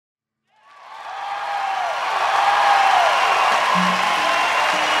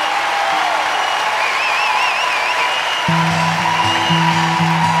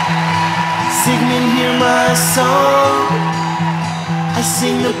my song I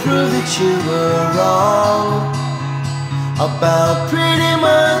sing to prove that you were wrong about pretty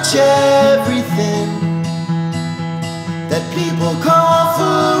much everything that people call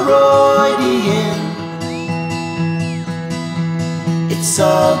Freudian. It's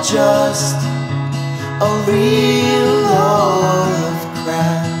all just a real load of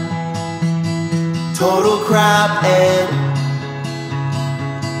crap, total crap, and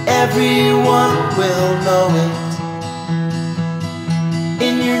everyone will know it.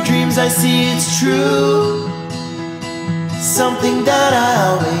 In your dreams I see it's true, something that I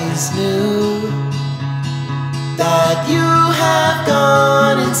always knew, that you have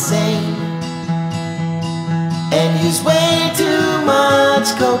gone insane and use way too much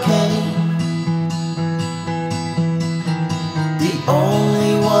cocaine. The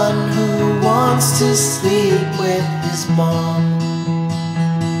only one who wants to sleep with his mom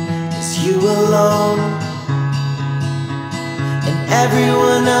is you alone, and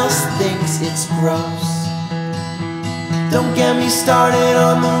everyone else thinks it's gross. Don't get me started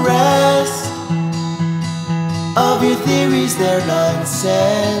on the rest of your theories, they're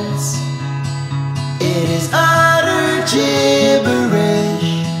nonsense. It is utter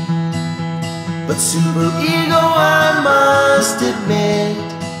gibberish, but superego, I must admit,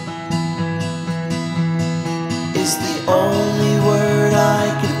 is the only word I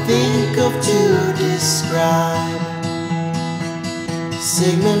can think of to describe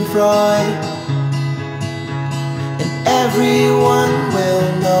Sigmund Freud, and everyone will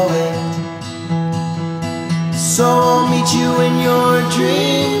know it. So I'll meet you in your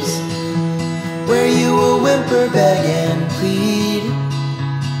dreams, where you will whimper, beg and plead,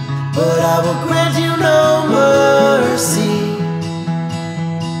 but I will grant you no mercy,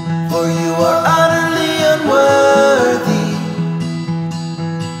 for you are utterly unworthy.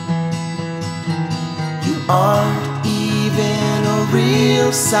 You aren't even a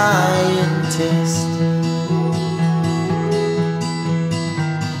real scientist,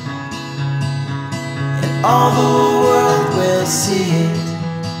 and all the world will see it.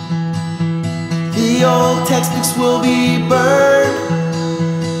 The old textbooks will be burned,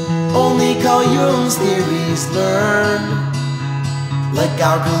 only Carl Jung's theories learned, like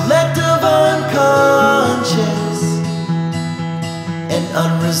our collective unconscious and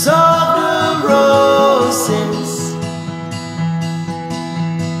unresolved neurosis.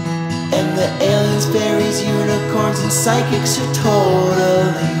 And the aliens, fairies, unicorns, and psychics are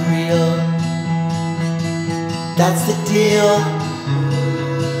totally real. That's the deal,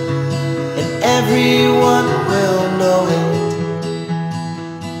 and everyone will know it.